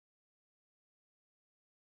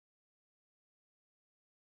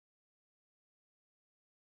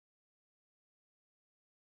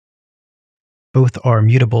 Both are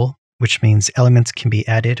mutable, which means elements can be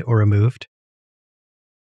added or removed.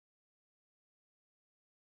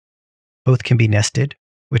 Both can be nested,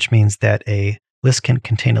 which means that a list can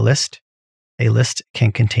contain a list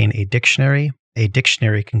can contain a dictionary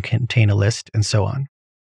can contain a list, and so on.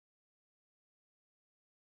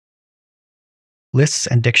 Lists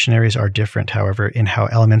and dictionaries are different, however, in how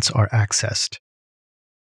elements are accessed.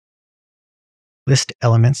 List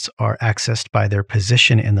elements are accessed by their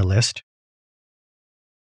position in the list.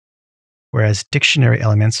 whereas dictionary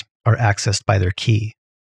elements are accessed by their key.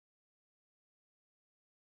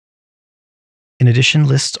 In addition,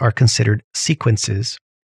 lists are considered sequences,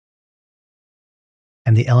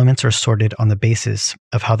 and the elements are sorted on the basis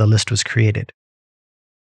of how the list was created.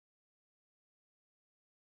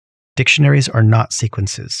 Dictionaries are not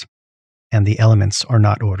sequences, and the elements are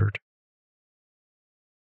not ordered.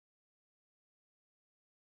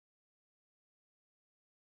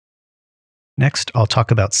 Next, I'll talk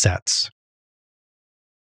about sets.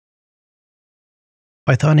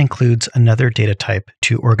 Python includes another data type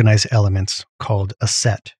to organize elements called a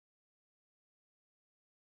set.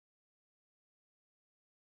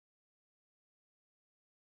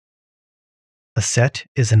 A set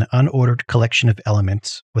is an unordered collection of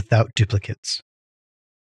elements without duplicates.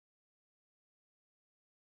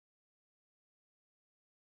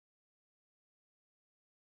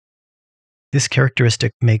 This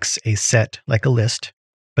characteristic makes a set like a list,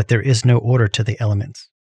 but there is no order to the elements.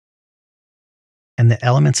 And the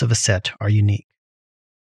elements of a set are unique.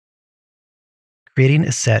 Creating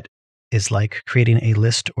a set is like creating a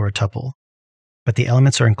list or a tuple, but the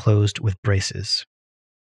elements are enclosed with braces.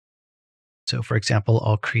 So for example,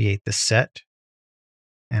 I'll create the set,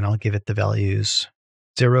 and I'll give it the values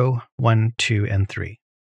 0, 1, 2, and 3.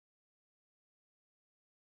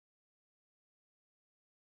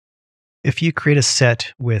 If you create a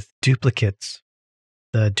set with duplicates,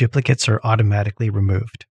 the duplicates are automatically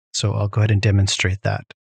removed. So I'll go ahead and demonstrate that.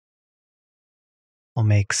 I'll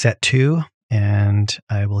make set 2, and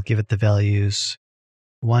I will give it the values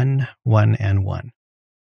 1, 1, and 1.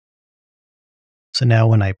 So now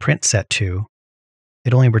when I print set 2,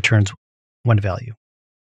 it only returns one value,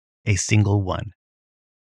 a single 1.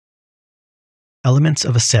 Elements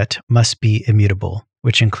of a set must be immutable,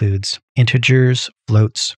 which includes integers,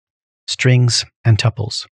 floats, strings, and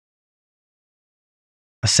tuples.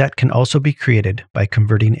 A set can also be created by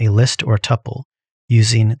converting a list or tuple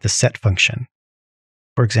using the set function.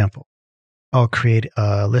 For example, I'll create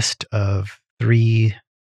a list of 3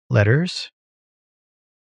 letters,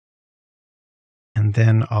 and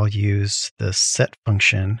then I'll use the set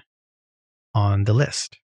function on the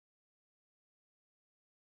list.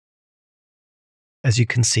 As you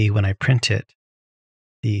can see, when I print it,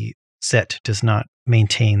 the set does not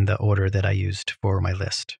maintain the order that I used for my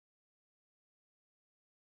list.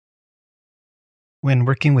 When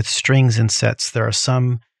working with strings and sets, there are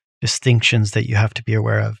some distinctions that you have to be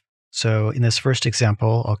aware of. So in this first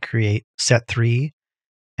example, I'll create set 3,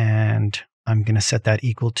 and I'm going to set that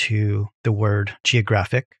equal to the word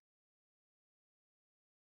geographic.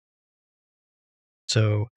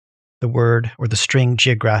 So the word or the string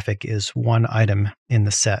geographic is one item in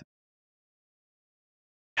the set.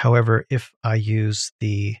 However, if I use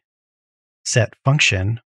the set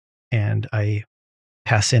function and I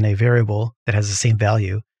pass in a variable that has the same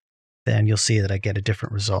value, then you'll see that I get a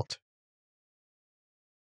different result.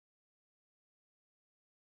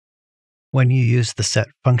 When you use the set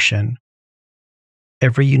function,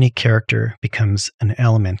 every unique character becomes an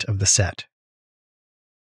element of the set.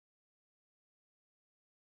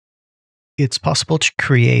 It's possible to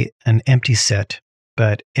create an empty set,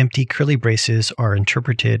 but empty curly braces are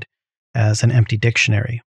interpreted as an empty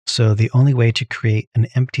dictionary. So the only way to create an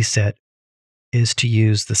empty set is to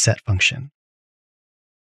use the set function.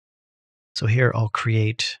 So here I'll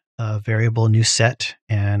create a variable new set,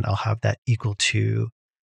 and I'll have that equal to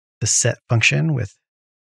the set function with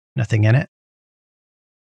nothing in it.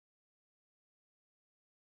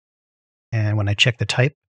 And when I check the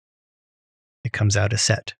type, it comes out as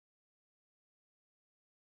set.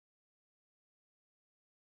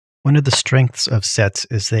 One of the strengths of sets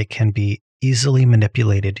is they can be easily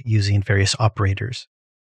manipulated using various operators.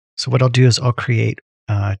 So what I'll do is I'll create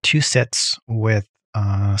 2 sets with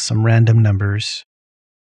some random numbers,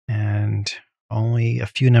 and only a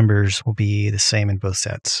few numbers will be the same in both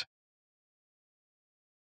sets.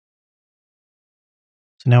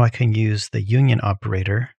 So now I can use the union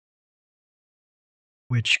operator,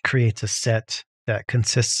 which creates a set that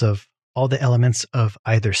consists of all the elements of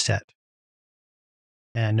either set.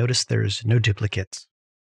 And notice there's no duplicates.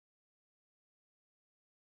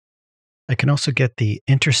 I can also get the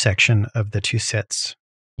intersection of the 2 sets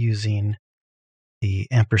using the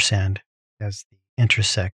ampersand as the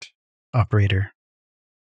intersect operator.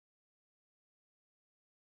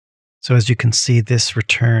 So as you can see, this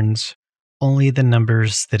returns only the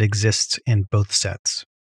numbers that exist in both sets.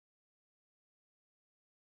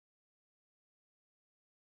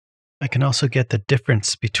 I can also get the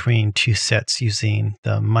difference between 2 sets using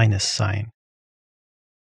the minus sign.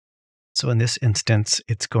 So in this instance,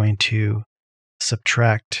 it's going to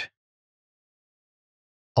subtract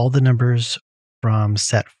all the numbers from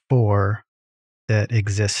set 4 that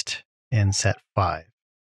exist in set 5.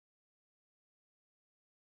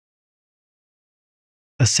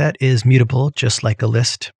 A set is mutable just like a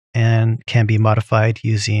list and can be modified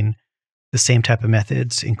using the same type of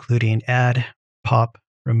methods, including add, pop,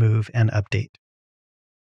 remove, and update.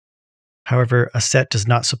 However, a set does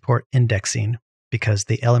not support indexing because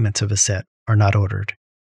the elements of a set are not ordered.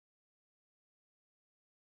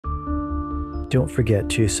 Don't forget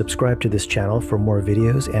to subscribe to this channel for more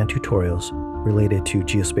videos and tutorials related to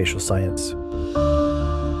geospatial science.